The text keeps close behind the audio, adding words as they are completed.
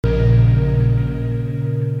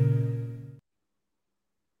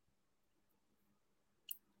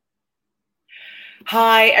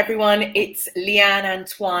Hi everyone, it's Leanne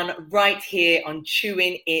Antoine right here on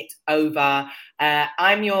Chewing It Over.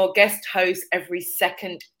 I'm your guest host every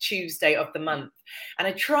second Tuesday of the month, and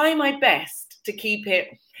I try my best to keep it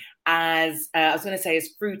as as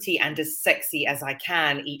fruity and as sexy as I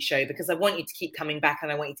can each show, because I want you to keep coming back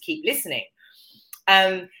and I want you to keep listening.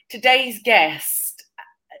 Today's guest,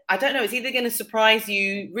 I don't know, it's either going to surprise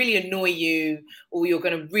you, really annoy you, or you're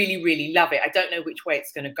going to really, really love it. I don't know which way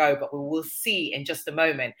it's going to go, but we'll see in just a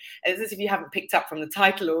moment. As if you haven't picked up from the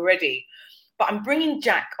title already. But I'm bringing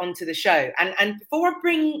Jack onto the show. And before I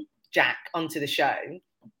bring Jack onto the show,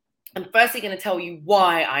 I'm firstly going to tell you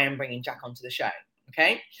why I am bringing Jack onto the show,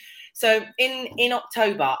 okay? So in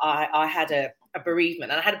October, I had a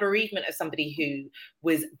bereavement, and I had a bereavement of somebody who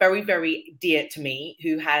was very, very dear to me,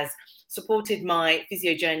 who has supported my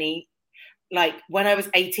physio journey like when I was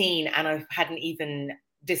 18 and I hadn't even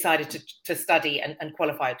decided to study and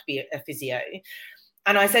qualify to be a physio.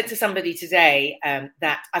 And I said to somebody today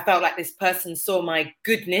that I felt like this person saw my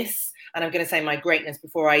goodness, and I'm going to say my greatness,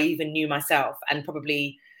 before I even knew myself, and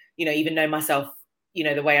probably, even know myself,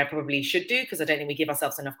 the way I probably should do, because I don't think we give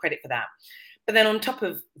ourselves enough credit for that. But then on top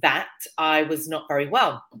of that, I was not very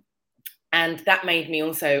well. And that made me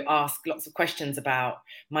also ask lots of questions about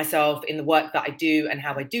myself in the work that I do and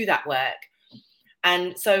how I do that work.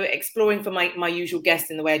 And so exploring for my usual guests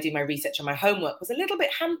in the way I do my research and my homework was a little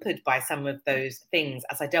bit hampered by some of those things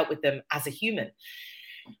as I dealt with them as a human.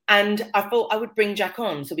 And I thought I would bring Jack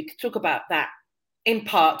on so we could talk about that, in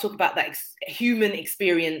part, talk about that human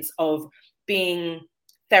experience of being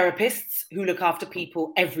therapists who look after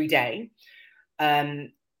people every day,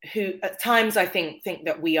 who at times I think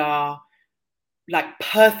that we are like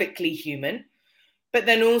perfectly human, but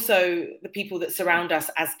then also the people that surround us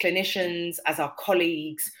as clinicians, as our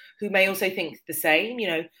colleagues, who may also think the same.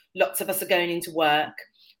 Lots of us are going into work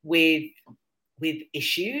with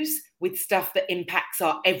issues, with stuff that impacts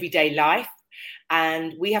our everyday life,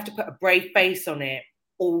 and we have to put a brave face on it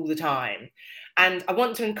all the time. And I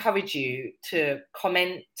want to encourage you to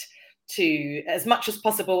comment to as much as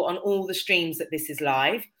possible on all the streams that this is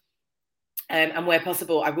live. And where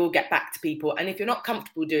possible, I will get back to people. And if you're not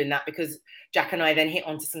comfortable doing that, because Jack and I then hit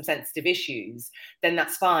onto some sensitive issues, then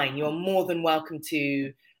that's fine. You're more than welcome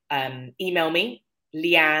to email me,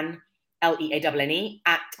 Leanne, Leanne,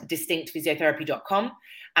 at distinctphysiotherapy.com.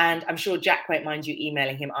 And I'm sure Jack won't mind you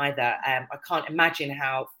emailing him either. I can't imagine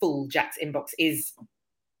how full Jack's inbox is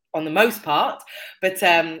on the most part, but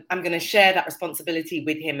I'm going to share that responsibility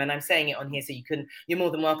with him, and I'm saying it on here so you're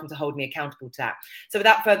more than welcome to hold me accountable to that. So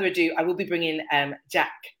without further ado, I will be bringing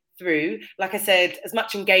Jack through. Like I said, as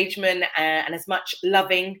much engagement and as much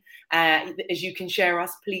loving as you can share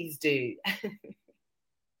us, please do.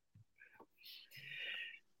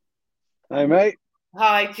 Hi, mate.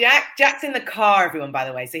 Hi, Jack. Jack's in the car, everyone, by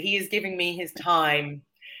the way, so he is giving me his time,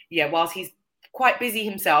 whilst he's quite busy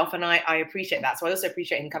himself, and I appreciate that. So I also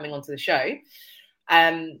appreciate him coming onto the show.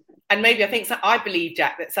 And maybe I believe,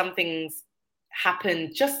 Jack, that some things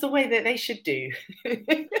happen just the way that they should do.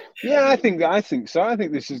 Yeah, I think so. I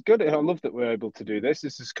think this is good. I love that we're able to do this.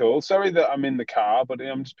 This is cool. Sorry that I'm in the car, but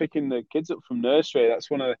I'm just picking the kids up from nursery. That's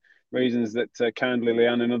one of the reasons that kindly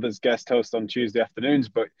Leanne and others guest host on Tuesday afternoons.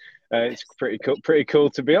 But it's pretty cool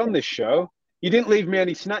to be on this show. You didn't leave me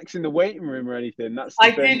any snacks in the waiting room or anything. That's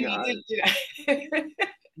the thing.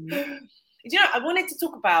 I wanted to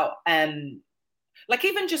talk about like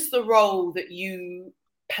even just the role that you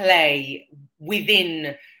play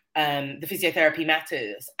within the Physiotherapy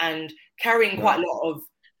Matters, and carrying quite a lot of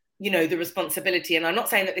the responsibility. And I'm not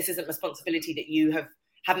saying that this isn't responsibility that you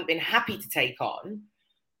haven't been happy to take on,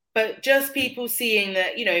 but just people seeing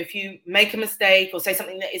that if you make a mistake or say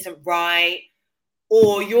something that isn't right,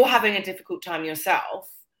 or you're having a difficult time yourself,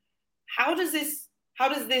 how does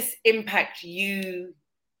this impact you,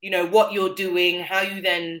 what you're doing, how you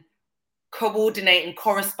then coordinate and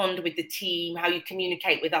correspond with the team, how you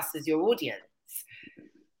communicate with us as your audience?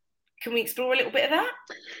 Can we explore a little bit of that?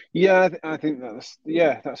 Yeah, I think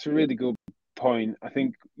that's a really good point. I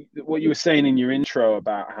think what you were saying in your intro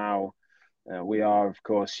about how we are, of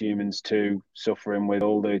course, humans too, suffering with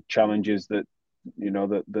all the challenges that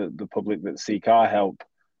the public that seek our help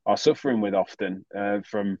are suffering with often,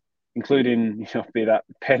 from including be that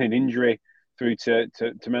pain and injury through to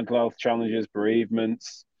mental health challenges,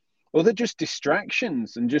 bereavements, or they're just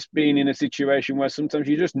distractions, and just being in a situation where sometimes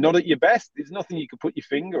you're just not at your best. There's nothing you can put your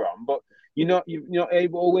finger on, but you're not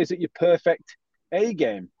able always at your perfect A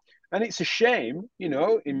game, and it's a shame,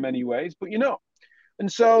 in many ways, but you're not.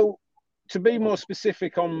 And so, to be more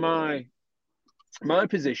specific on my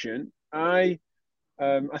position, I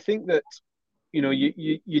think that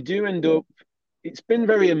you do end up it's been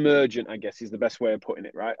very emergent, I guess, is the best way of putting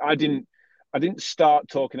it, right? I didn't start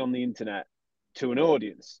talking on the internet to an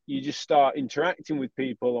audience. You just start interacting with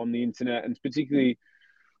people on the internet, and particularly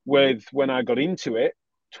with when I got into it,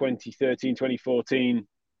 2013, 2014,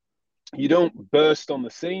 you don't burst on the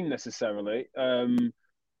scene necessarily,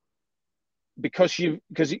 because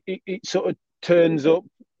it sort of turns up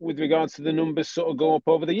with regards to the numbers sort of go up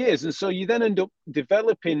over the years. And so you then end up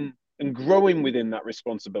developing and growing within that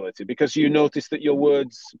responsibility because you notice that your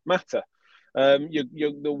words matter.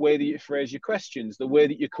 The way that you phrase your questions, the way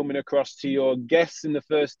that you're coming across to your guests in the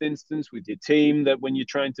first instance with your team, that when you're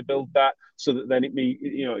trying to build that so that then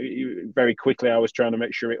very quickly I was trying to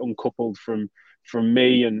make sure it uncoupled from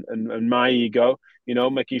me and my ego,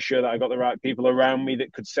 making sure that I got the right people around me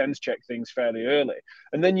that could sense check things fairly early.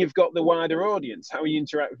 And then you've got the wider audience. How are you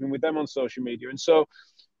interacting with them on social media? And so,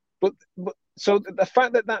 so the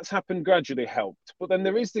fact that that's happened gradually helped. But then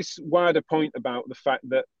there is this wider point about the fact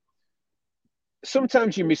that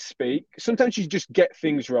sometimes you misspeak, sometimes you just get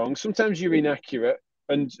things wrong, sometimes you're inaccurate,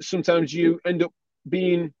 and sometimes you end up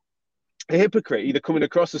being a hypocrite, either coming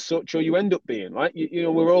across as such or you end up being like,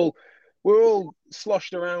 we're all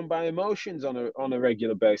sloshed around by emotions on a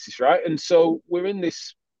regular basis, right? And so we're in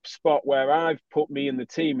this spot where I've put me and the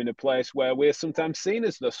team in a place where we're sometimes seen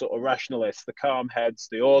as the sort of rationalists, the calm heads,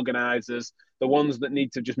 the organizers, the ones that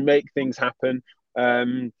need to just make things happen.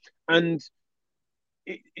 And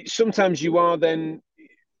sometimes you are then,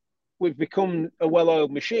 we've become a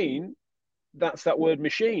well-oiled machine. That's that word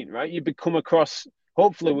machine, right? You become across,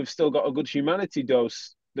 hopefully we've still got a good humanity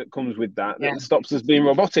dose that comes with that stops us being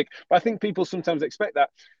robotic. But I think people sometimes expect that.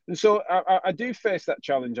 And so I do face that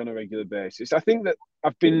challenge on a regular basis. I think that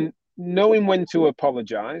I've been knowing when to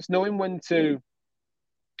apologize, knowing when to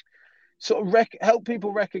sort of help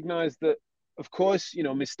people recognize that, of course,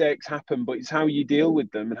 mistakes happen, but it's how you deal with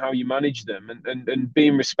them and how you manage them and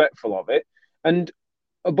being respectful of it. And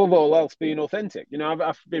above all else, being authentic.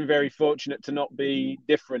 I've been very fortunate to not be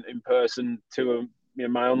different in person to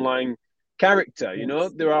my online character.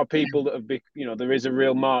 There are people that have been, there is a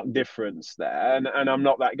real marked difference there, and I'm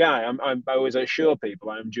not that guy. I always assure people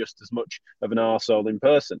I am just as much of an arsehole in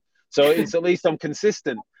person. So it's at least I'm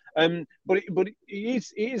consistent. But it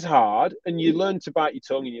is hard, and you learn to bite your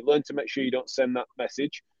tongue, and you learn to make sure you don't send that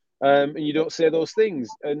message, and you don't say those things.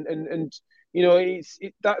 And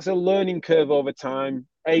that's a learning curve over time.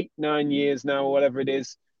 8-9 years now, or whatever it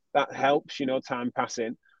is, that helps. Time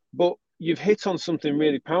passing, but you've hit on something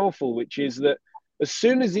really powerful, which is that as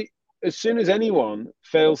soon as anyone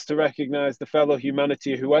fails to recognize the fellow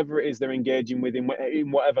humanity, whoever it is they're engaging with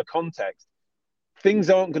in whatever context,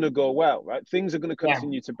 things aren't going to go well, right? Things are going to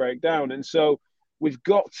continue to break down. And so we've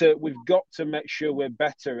got to make sure we're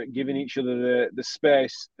better at giving each other the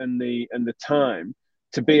space and the time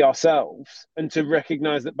to be ourselves, and to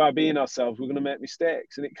recognize that by being ourselves, we're going to make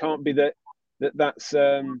mistakes. And it can't be that's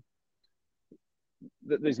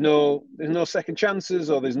that there's no second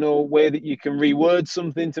chances, or there's no way that you can reword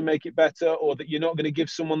something to make it better, or that you're not going to give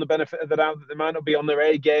someone the benefit of the doubt that they might not be on their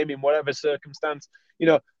A game in whatever circumstance.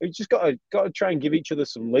 We've just got to try and give each other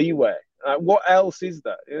some leeway. What else is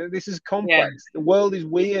there? This is complex. The world is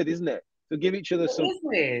weird, isn't it? So give each other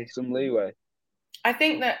some leeway. I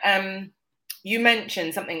think that you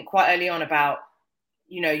mentioned something quite early on about,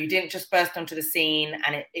 you didn't just burst onto the scene,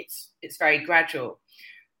 and it's very gradual.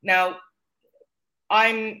 Now,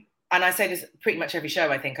 and I say this pretty much every show,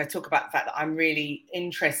 I think, I talk about the fact that I'm really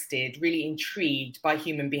interested, really intrigued by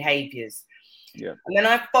human behaviors. Yeah. And then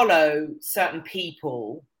I follow certain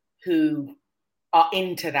people who are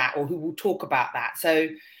into that, or who will talk about that. So,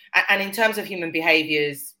 and in terms of human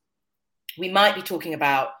behaviors, we might be talking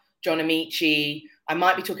about John Amici, I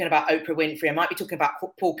might be talking about Oprah Winfrey, I might be talking about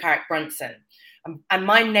Paul Carrick-Brunson. And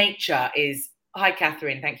my nature is, hi,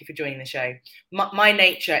 Catherine, thank you for joining the show. My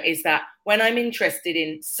nature is that when I'm interested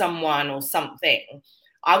in someone or something,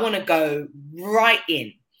 I want to go right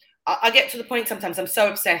in. I get to the point sometimes I'm so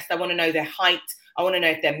obsessed. I want to know their height. I want to know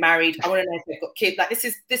if they're married. I want to know if they've got kids. Like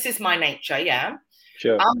this is my nature. Yeah.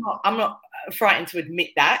 Sure. I'm not frightened to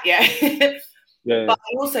admit that. Yeah. Yeah. But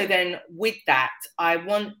also then with that, I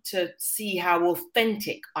want to see how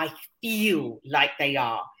authentic I feel like they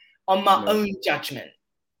are on my own judgment.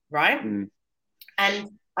 Right. Mm. And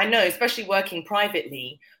I know, especially working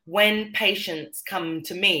privately, when patients come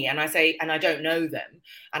to me and I say, and I don't know them,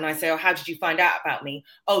 and I say, oh, how did you find out about me?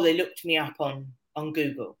 Oh, they looked me up on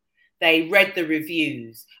Google. They read the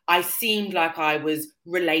reviews. I seemed like I was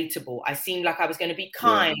relatable. I seemed like I was going to be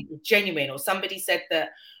kind, genuine, or somebody said that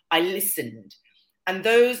I listened. And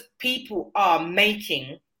those people are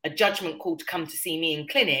making a judgment call to come to see me in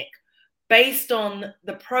clinic based on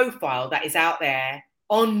the profile that is out there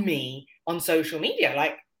on me on social media.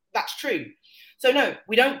 Like, that's true. So no,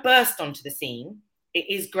 we don't burst onto the scene. It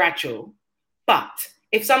is gradual. But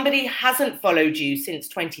if somebody hasn't followed you since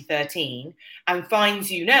 2013 and finds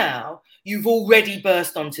you now, you've already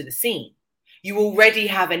burst onto the scene. You already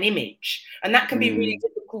have an image. And that can be really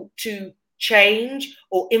difficult to change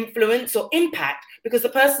or influence or impact, because the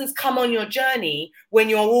person's come on your journey when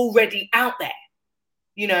you're already out there.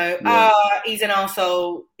 You know, he's an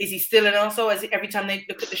arsehole. Is he still an arsehole every time they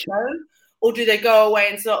look at the show? Or do they go away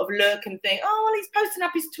and sort of look and think, oh, well, he's posting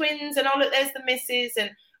up his twins, and oh, look, there's the missus,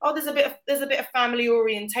 and oh, there's a bit of family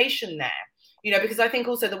orientation there. You know, because I think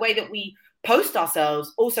also the way that we post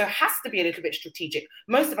ourselves also has to be a little bit strategic.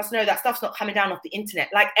 Most of us know that stuff's not coming down off the internet,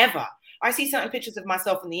 like, ever. I see certain pictures of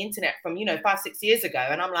myself on the internet from, 5-6 years ago,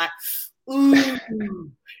 and I'm like,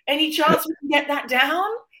 ooh, any chance we can get that down?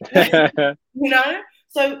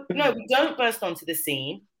 So no, we don't burst onto the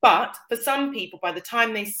scene. But for some people, by the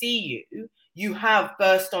time they see you, you have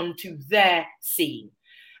burst onto their scene.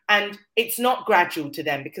 And it's not gradual to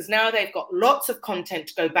them, because now they've got lots of content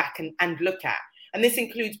to go back and look at. And this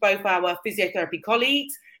includes both our physiotherapy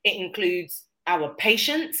colleagues, it includes our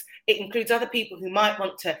patients, it includes other people who might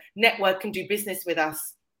want to network and do business with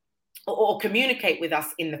us or communicate with us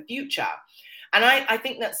in the future. And I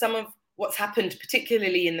think that some of what's happened,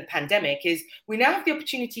 particularly in the pandemic, is we now have the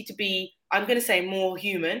opportunity to be, I'm going to say, more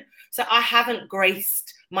human. So I haven't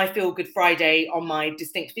graced my Feel Good Friday on my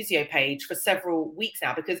Distinct Physio page for several weeks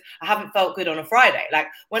now, because I haven't felt good on a Friday. Like,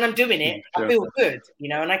 when I'm doing it, I feel good,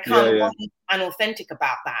 and I can't be unauthentic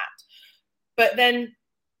about that. But then,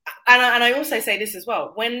 and I also say this as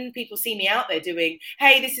well, when people see me out there doing,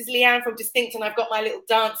 hey, this is Leanne from Distinct, and I've got my little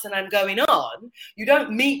dance and I'm going on, you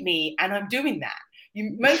don't meet me and I'm doing that.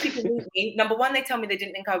 Most people meet me, number one, they tell me they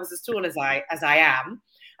didn't think I was as tall as I am.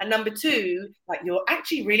 And number two, like, you're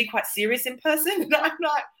actually really quite serious in person. And I'm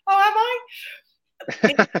like, oh, am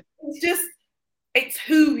I? It's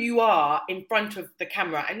who you are in front of the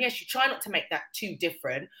camera. And yes, you try not to make that too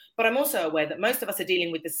different. But I'm also aware that most of us are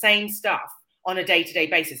dealing with the same stuff on a day-to-day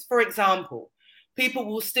basis. For example, people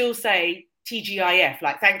will still say TGIF,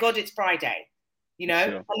 like, thank God it's Friday.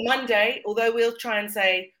 On Monday, although we'll try and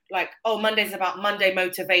say, like, oh, Monday's about Monday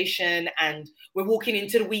motivation and we're walking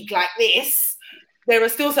into the week like this, there are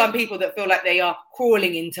still some people that feel like they are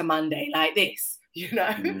crawling into Monday like this,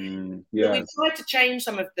 So we've tried to change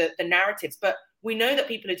some of the narratives, but we know that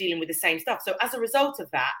people are dealing with the same stuff. So as a result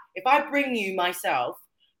of that, if I bring you myself,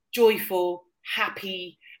 joyful,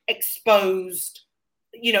 happy, exposed,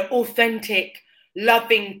 authentic,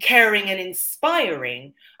 loving, caring, and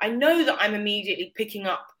inspiring, I know that I'm immediately picking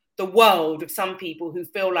up the world of some people who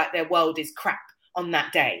feel like their world is crap on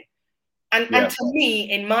that day. And to me,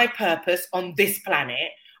 in my purpose on this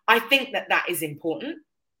planet, I think that is important.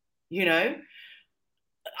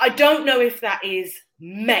 I don't know if that is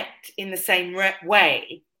met in the same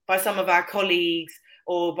way by some of our colleagues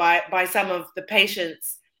or by some of the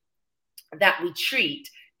patients that we treat,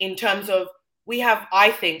 in terms of, we have,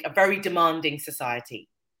 I think, a very demanding society.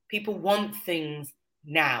 People want things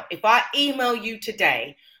now. If I email you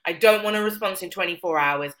today, I don't want a response in 24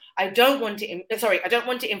 hours. I don't want it in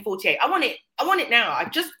 48. I want it now. I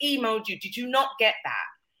just emailed you. Did you not get that?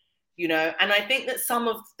 And I think that some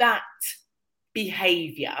of that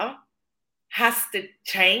behavior has to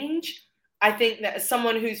change. I think that as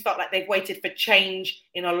someone who's felt like they've waited for change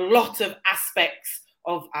in a lot of aspects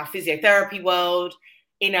of our physiotherapy world,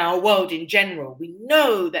 in our world in general, we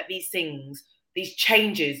know that these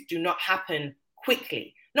changes do not happen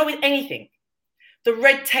quickly, not with anything. The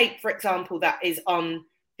red tape, for example, that is on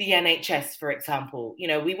the NHS, for example,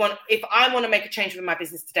 if I want to make a change within my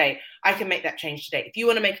business today, I can make that change today. If you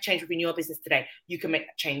want to make a change within your business today, you can make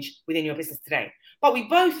that change within your business today. But we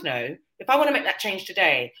both know, if I want to make that change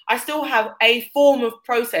today, I still have a form of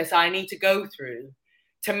process I need to go through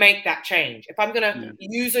to make that change. If I'm going to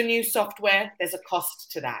use a new software, there's a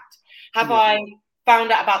cost to that. Have I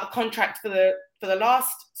found out about the contract for the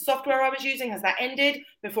last software I was using? Has that ended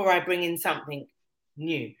before I bring in something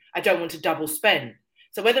new? I don't want to double spend.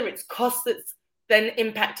 So whether it's cost that's then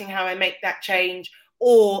impacting how I make that change,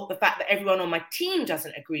 or the fact that everyone on my team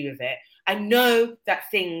doesn't agree with it, I know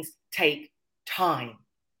that things take time,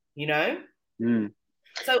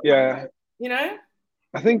 So,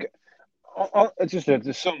 I think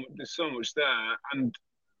there's so much there, and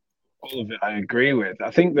all of it I agree with.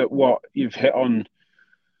 I think that what you've hit on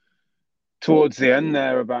towards the end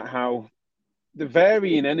there about how the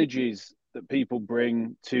varying energies that people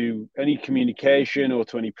bring to any communication or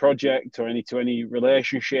to any project or to any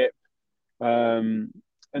relationship,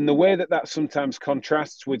 and the way that that sometimes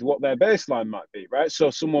contrasts with what their baseline might be, right? So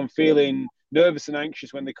someone feeling nervous and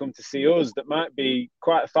anxious when they come to see us, that might be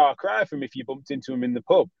quite a far cry from if you bumped into them in the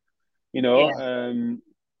pub. You know,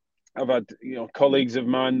 I've had, you know, colleagues of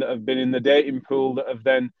mine that have been in the dating pool that have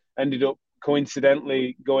then ended up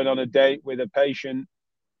coincidentally going on a date with a patient,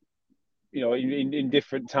 you know, in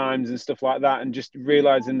different times and stuff like that, and just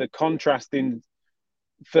realizing the contrasting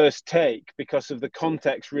first take because of the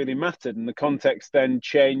context really mattered, and the context then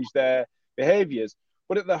changed their behaviors.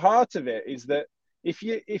 But at the heart of it is that if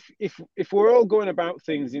we're all going about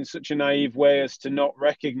things in such a naive way as to not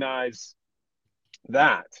recognize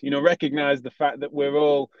that, you know, recognize the fact that we're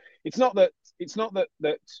all, it's not that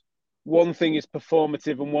one thing is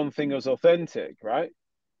performative and one thing is authentic, right?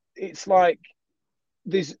 It's like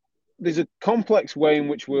there's a complex way in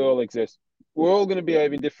which we all exist. We're all going to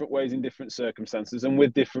behave in different ways in different circumstances and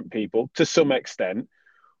with different people to some extent.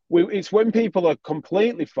 It's when people are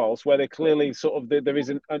completely false, where they're clearly sort of, there is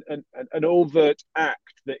an overt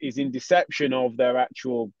act that is in deception of their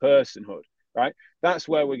actual personhood, right? That's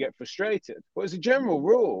where we get frustrated. But as a general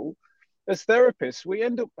rule, as therapists, we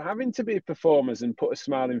end up having to be performers and put a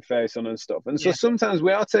smiling face on and stuff. And so sometimes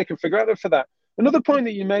we are taken for granted for that. Another point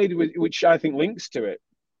that you made, which I think links to it,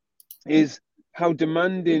 is how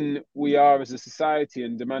demanding we are as a society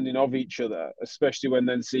and demanding of each other, especially when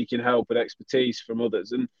then seeking help and expertise from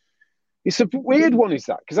others. And it's a weird one, is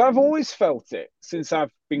that, because I've always felt it since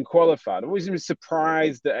I've been qualified. I've always been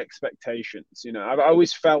surprised at expectations. You know, I've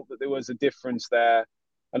always felt that there was a difference there.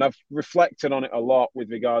 And I've reflected on it a lot with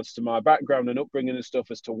regards to my background and upbringing and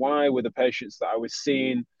stuff as to why were the patients that I was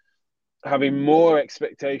seeing having more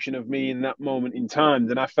expectation of me in that moment in time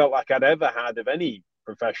than I felt like I'd ever had of any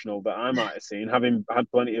professional that I might have seen, having had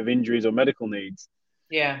plenty of injuries or medical needs.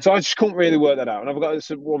 Yeah. So I just couldn't really work that out. And I've got this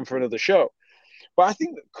one for another show. But I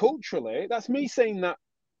think that culturally, that's me saying that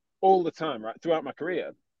all the time, right, throughout my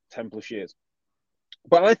career, 10 plus years.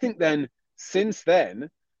 But I think then, since then,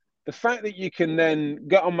 the fact that you can then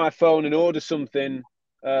get on my phone and order something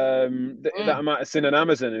that I might have seen on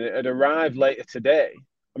Amazon and it had arrived later today.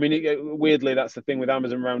 I mean, weirdly, that's the thing with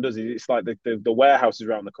Amazon around us. It's like the warehouse is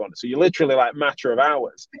around the corner. So you're literally like a matter of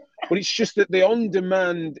hours. But it's just that the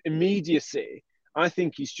on-demand immediacy, I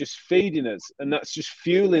think, is just feeding us. And that's just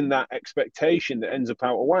fueling that expectation that ends up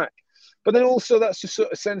out of whack. But then also that's just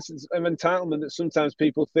sort of sense of entitlement that sometimes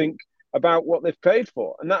people think about what they've paid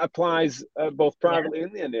for. And that applies both privately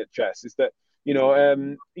and the NHS, is that, you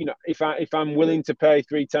know, if I'm willing to pay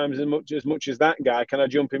 3 times as much as that guy, can I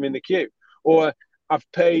jump him in the queue? Or I've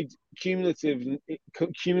paid cumulatively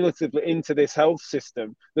into this health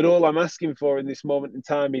system that all I'm asking for in this moment in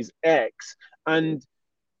time is X. And,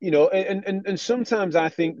 you know, and sometimes I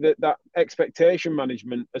think that expectation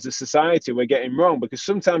management as a society we're getting wrong, because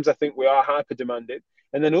sometimes I think we are hyper demanded.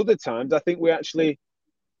 And then other times I think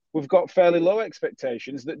we've got fairly low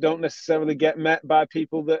expectations that don't necessarily get met by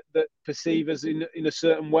people that perceive us in a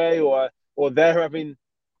certain way, or they're having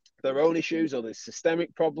their own issues, or there's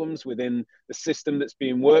systemic problems within the system that's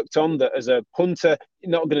being worked on that as a punter,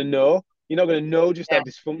 you're not going to know. You're not going to know just how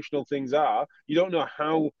dysfunctional things are. You don't know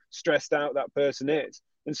how stressed out that person is.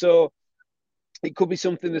 And so it could be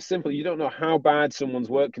something as simple. You don't know how bad someone's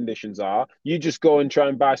work conditions are. You just go and try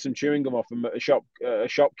and buy some chewing gum off them at a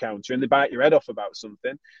shop counter, and they bite your head off about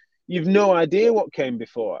something. You've no idea what came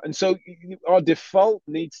before. And so our default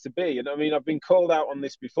needs to be, and I mean, I've been called out on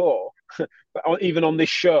this before, but even on this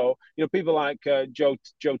show, you know, people like Joe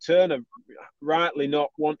Turner rightly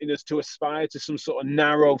not wanting us to aspire to some sort of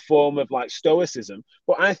narrow form of like stoicism.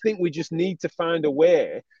 But I think we just need to find a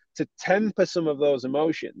way to temper some of those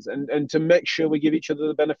emotions and to make sure we give each other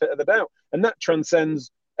the benefit of the doubt. And that transcends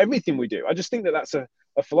everything we do. I just think that that's a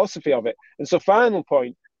philosophy of it. And so final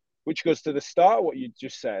point, which goes to the start of what you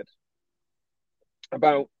just said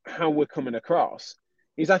about how we're coming across,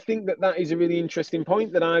 is I think that is a really interesting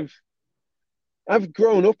point that I've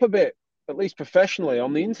grown up a bit, at least professionally,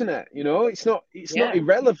 on the internet. You know, it's not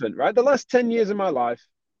irrelevant, right? The last 10 years of my life,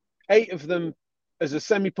 8 of them as a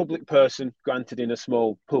semi-public person, granted in a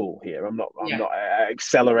small pool here. I'm not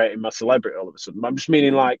accelerating my celebrity all of a sudden. I'm just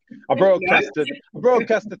meaning like I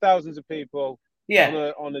broadcast to thousands of people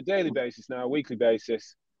on a daily basis now, a weekly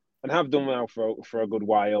basis, and have done now for a good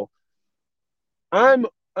while. I'm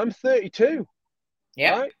 32.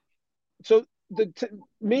 Yeah. Right? So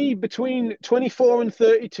me between 24 and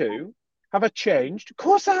 32, have I changed? Of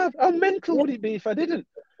course I have. How mental would it be if I didn't?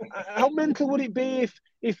 How mental would it be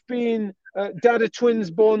if being dad of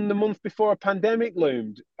twins born the month before a pandemic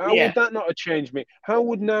loomed? How would that not have changed me? How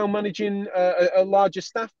would now managing a larger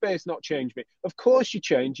staff base not change me? Of course you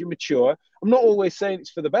change, you mature. I'm not always saying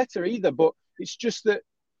it's for the better either, but it's just that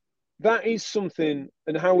that is something,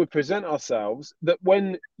 and how we present ourselves, that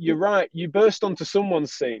when you're right, you burst onto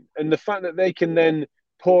someone's scene, and the fact that they can then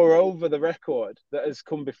pour over the record that has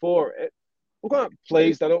come before it, I'm quite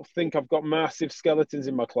pleased. I don't think I've got massive skeletons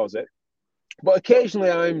in my closet, but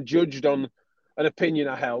occasionally I'm judged on an opinion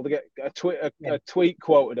I held. I get a tweet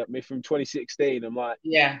quoted at me from 2016. I'm like,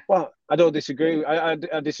 Yeah. well, I don't disagree. I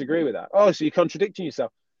disagree with that. Oh, so you're contradicting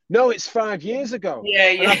yourself. No, it's 5 years ago. Yeah,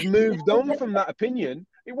 And I've moved on from that opinion.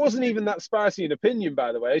 It wasn't even that spicy an opinion,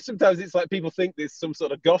 by the way. Sometimes it's like people think there's some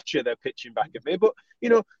sort of gotcha they're pitching back at me. But, you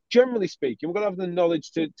know, generally speaking, we're going to have the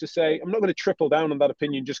knowledge to say, I'm not going to triple down on that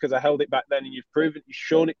opinion just because I held it back then and you've proven, you've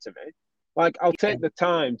shown it to me. Like, I'll take the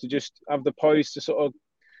time to just have the poise to sort of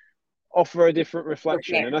offer a different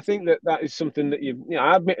reflection. Okay. And I think that that is something that you know,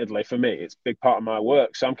 admittedly for me, it's a big part of my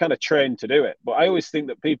work. So I'm kind of trained to do it. But I always think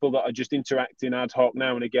that people that are just interacting ad hoc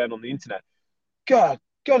now and again on the internet, God,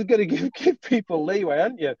 got to give people leeway,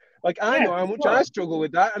 aren't you? Like, I know how much I struggle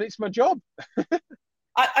with that, and it's my job.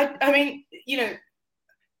 I mean, you know,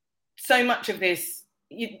 so much of this,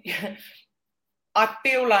 I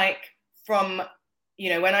feel like from, you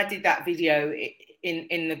know, when I did that video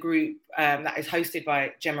in the group that is hosted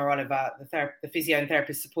by Gemma Oliver, the physio and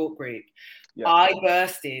therapist support group, I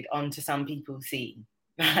bursted onto some people's scene,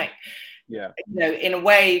 like, you know, in a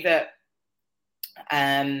way that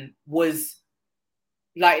was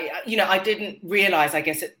like, you know, I didn't realize, I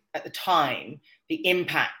guess, at the time, the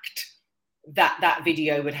impact that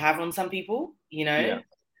video would have on some people, you know,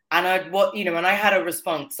 and and I had a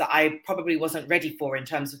response that I probably wasn't ready for in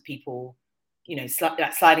terms of people, you know,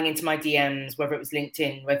 sliding into my DMs, whether it was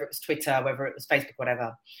LinkedIn, whether it was Twitter, whether it was Facebook,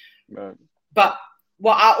 whatever. Right. But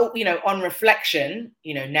you know, on reflection,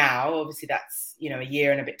 you know, now, obviously that's, you know, a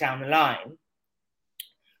year and a bit down the line,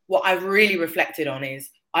 what I've really reflected on is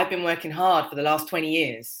I've been working hard for the last 20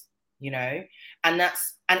 years, you know, and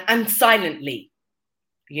that's, and silently,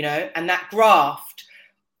 you know, and that graft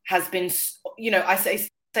has been, you know, I say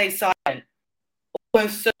silent,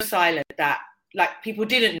 almost so silent that, like, people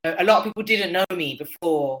didn't know, a lot of people didn't know me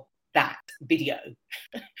before that video,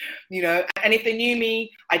 you know, and if they knew me,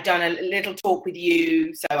 I'd done a little talk with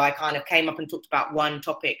you, so I kind of came up and talked about one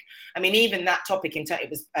topic. I mean, even that topic, it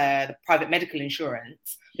was the private medical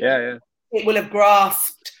insurance. It will have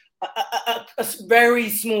grasped a very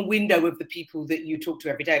small window of the people that you talk to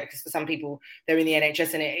every day, because for some people, they're in the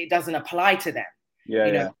NHS and it doesn't apply to them.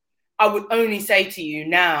 You know? I would only say to you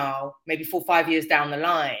now, maybe 4 or 5 years down the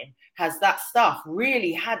line, has that stuff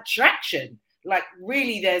really had traction? Like,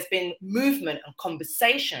 really, there's been movement and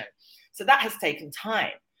conversation. So that has taken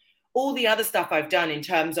time. All the other stuff I've done in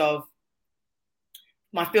terms of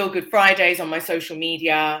my Feel Good Fridays on my social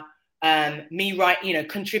media, me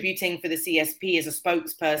contributing for the CSP as a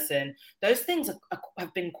spokesperson, those things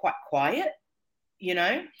have been quite quiet, you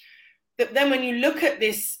know. But then when you look at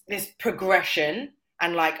this progression,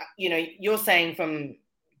 and, like, you know, you're saying from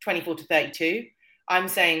 24 to 32, I'm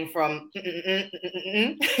saying from that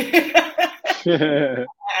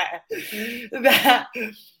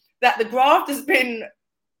the graft has been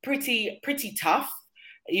pretty tough.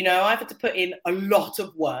 You know, I've had to put in a lot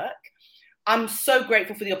of work. I'm so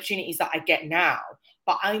grateful for the opportunities that I get now,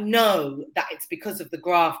 but I know that it's because of the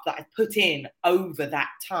graft that I put in over that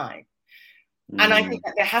time. And I think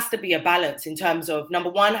that there has to be a balance in terms of, number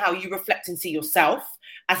one, how you reflect and see yourself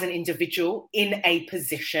as an individual in a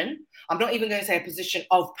position. I'm not even going to say a position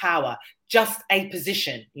of power, just a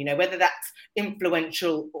position, you know, whether that's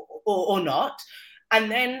influential or not. And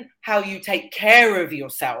then how you take care of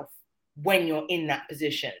yourself when you're in that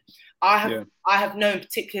position. I have known,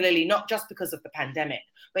 particularly, not just because of the pandemic,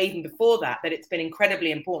 but even before that it's been incredibly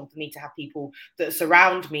important for me to have people that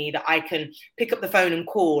surround me that I can pick up the phone and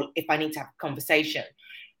call if I need to have a conversation.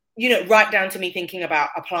 You know, right down to me thinking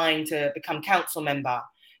about applying to become council member,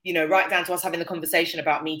 you know, right down to us having the conversation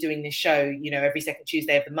about me doing this show, you know, every second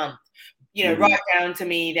Tuesday of the month, you know, right down to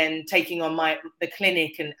me then taking on the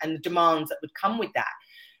clinic and the demands that would come with that.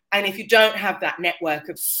 And if you don't have that network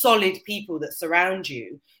of solid people that surround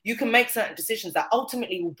you, you can make certain decisions that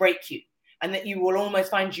ultimately will break you, and that you will almost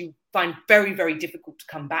find very, very difficult to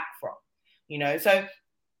come back from, you know? So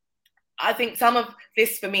I think some of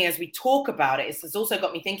this, for me, as we talk about it, has also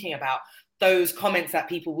got me thinking about those comments that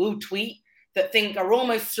people will tweet that think are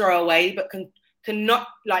almost throwaway, but cannot,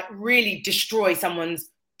 like, really destroy someone's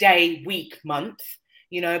day, week, month,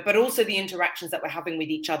 you know, but also the interactions that we're having with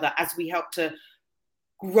each other as we help to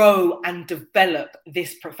grow and develop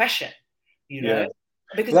this profession, you know.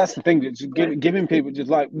 Because that's the thing, it's giving people just,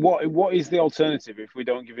 like, what is the alternative if we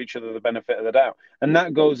don't give each other the benefit of the doubt? And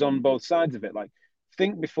that goes on both sides of it. Like,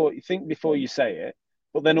 think before you say it,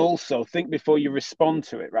 but then also think before you respond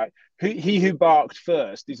to it, right? He who barked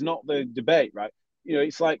first is not the debate, right?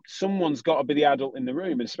 It's like someone's got to be the adult in the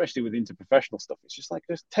room, and especially with interprofessional stuff, it's just like,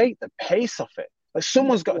 just take the pace off it. Like,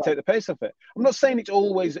 someone's got to take the pace off it. I'm not saying it's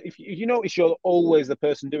always, if you notice you're always the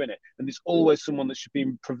person doing it, and there's always someone that should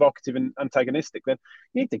be provocative and antagonistic, then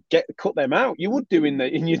you need to cut them out. You would do in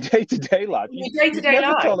your day-to-day life. Your day-to-day you'd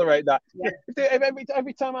never life. tolerate that. Yeah.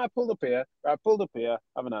 Every time I pulled up here,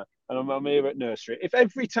 haven't I? And I'm here at nursery. If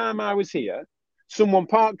every time I was here, someone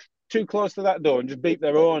parked too close to that door and just beeped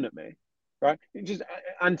their horn at me, right? It's just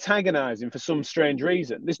antagonizing for some strange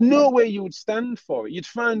reason. There's no way you would stand for it. You'd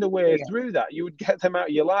find a way through that. You would get them out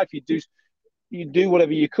of your life. You'd do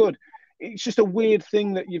whatever you could. It's just a weird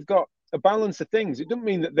thing that you've got a balance of things. It doesn't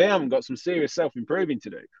mean that they haven't got some serious self-improving to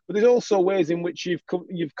do, but there's also ways in which we've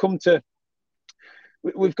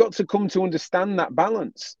got to come to understand that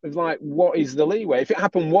balance of, like, what is the leeway. If it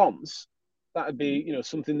happened once, that'd be,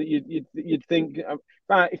 something that you'd think,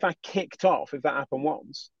 if I kicked off, if that happened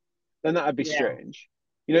once, then that'd be strange.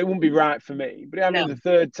 It wouldn't be right for me. But it happened the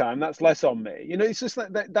third time, that's less on me. It's just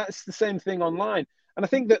like that. That's the same thing online. And I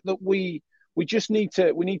think that we just need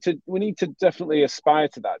to definitely aspire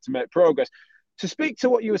to that, to make progress. To speak to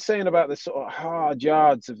what you were saying about the sort of hard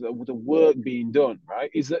yards of the work being done, right?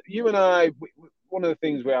 Is that you and I, one of the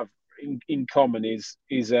things we have in common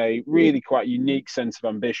is a really quite unique sense of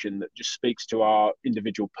ambition that just speaks to our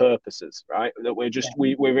individual purposes, right? That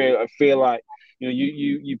we really feel like,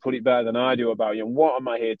 you put it better than I do about, what am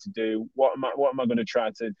I here to do? What am I going to try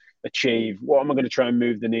to achieve? What am I going to try and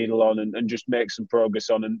move the needle on and just make some progress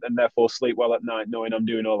on, and therefore sleep well at night knowing I'm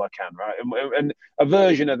doing all I can, right? And a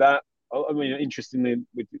version of that, I mean, interestingly,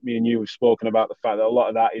 with me and you have spoken about the fact that a lot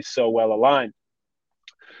of that is so well aligned.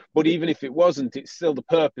 But even if it wasn't, it's still, the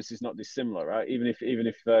purpose is not dissimilar, right? Even if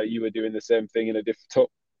you were doing the same thing in a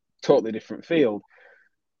totally different field.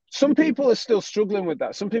 Some people are still struggling with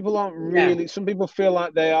that. Some people aren't really. Yeah. Some people feel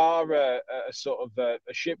like they are a sort of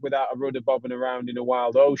a ship without a rudder bobbing around in a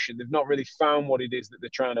wild ocean. They've not really found what it is that they're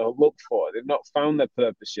trying to look for. They've not found their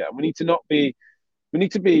purpose yet. We need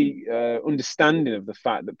to be understanding of the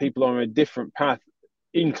fact that people are on a different path,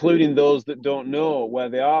 including those that don't know where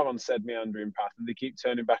they are on said meandering path, and they keep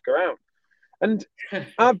turning back around. And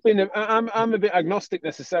I'm a bit agnostic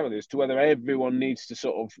necessarily as to whether everyone needs to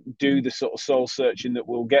sort of do the sort of soul searching that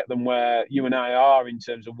will get them where you and I are in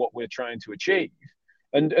terms of what we're trying to achieve.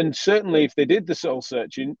 And certainly if they did the soul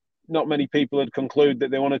searching, not many people would conclude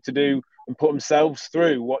that they wanted to do and put themselves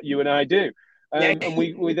through what you and I do. And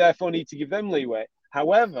we therefore need to give them leeway.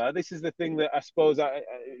 However, this is the thing that I suppose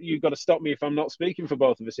you've got to stop me if I'm not speaking for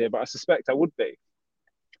both of us here, but I suspect I would be,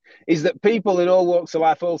 is that people in all walks of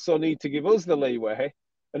life also need to give us the leeway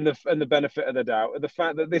and the benefit of the doubt, of the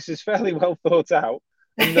fact that this is fairly well thought out,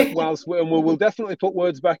 and that whilst we will definitely put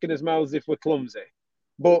words back in his mouths if we're clumsy,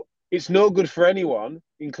 but it's no good for anyone,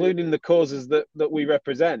 including the causes that we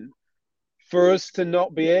represent, for us to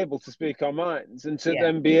not be able to speak our minds and to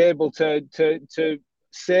then be able to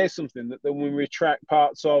say something that then we retract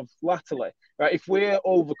parts of latterly, right? If we're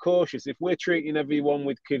overcautious, if we're treating everyone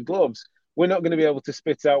with kid gloves, we're not going to be able to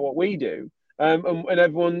spit out what we do. And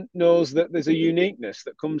everyone knows that there's a uniqueness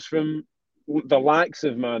that comes from the likes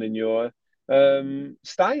of mine in your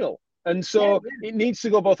style. And so it needs to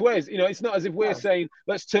go both ways. It's not as if we're saying,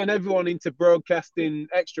 let's turn everyone into broadcasting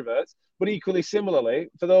extroverts, but equally similarly,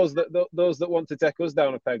 for those that want to take us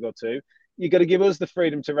down a peg or two, you got to give us the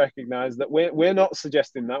freedom to recognize that we're not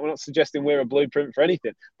suggesting that. We're not suggesting we're a blueprint for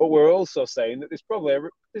anything, but we're also saying that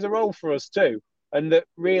there's a role for us too. And that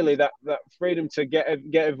really that freedom to get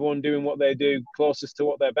everyone doing what they do closest to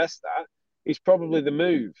what they're best at is probably the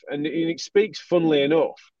move. And it speaks, funnily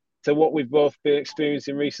enough, to what we've both been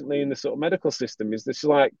experiencing recently in the sort of medical system. Is this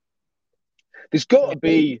like there's got to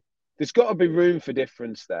be room for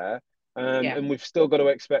difference there, and we've still got to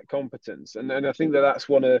expect competence. And I think that's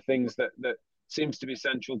one of the things that seems to be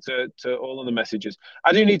central to all of the messages.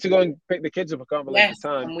 I do need to go and pick the kids up. I can't believe the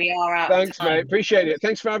time. And we are out. Thanks, mate. Appreciate it.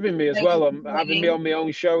 Thanks for having me as well. Having me on my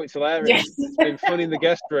own show. It's hilarious. It's been fun in the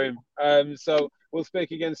guest room. So we'll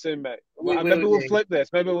speak again soon, mate. Maybe we'll flip this.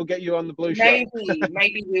 Maybe we'll get you on the blue show.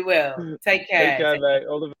 Maybe we will. Take care. Take care, mate.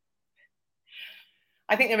 All the best.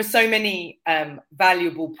 I think there are so many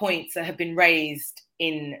valuable points that have been raised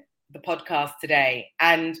in the podcast today.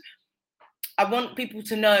 And I want people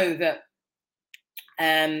to know that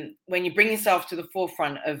when you bring yourself to the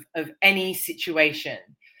forefront of any situation,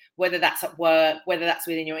 whether that's at work, whether that's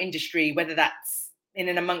within your industry, whether that's in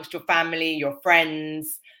and amongst your family, your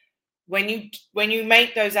friends, when you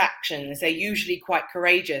make those actions, they're usually quite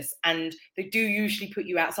courageous, and they do usually put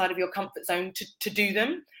you outside of your comfort zone to do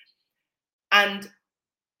them. And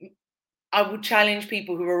I would challenge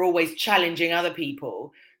people who are always challenging other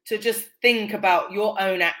people to just think about your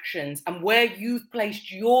own actions and where you've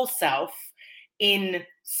placed yourself in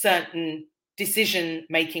certain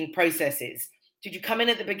decision-making processes. Did you come in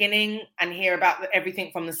at the beginning and hear about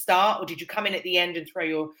everything from the start, or did you come in at the end and throw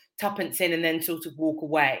your tuppence in and then sort of walk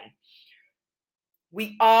away?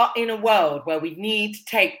 We are in a world where we need to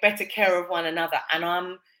take better care of one another. And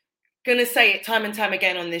I'm going to say it time and time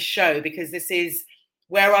again on this show, because this is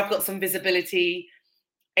where I've got some visibility.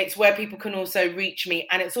 It's where people can also reach me.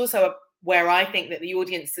 And it's also where I think that the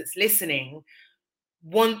audience that's listening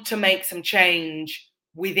want to make some change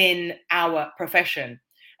within our profession.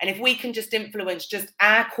 And if we can just influence just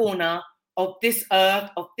our corner of this earth,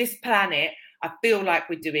 of this planet, I feel like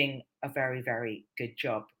we're doing a very, very good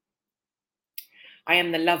job. I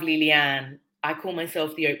am the lovely Leanne. I call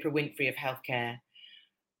myself the Oprah Winfrey of healthcare.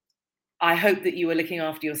 I hope that you are looking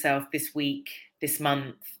after yourself this week, this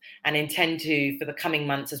month, and intend to for the coming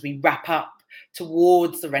months as we wrap up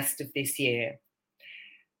towards the rest of this year.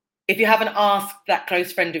 If you haven't asked that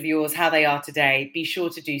close friend of yours how they are today, be sure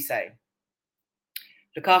to do so.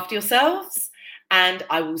 Look after yourselves, and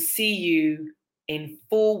I will see you in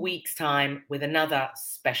 4 weeks' time with another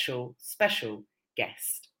special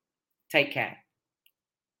guest. Take care.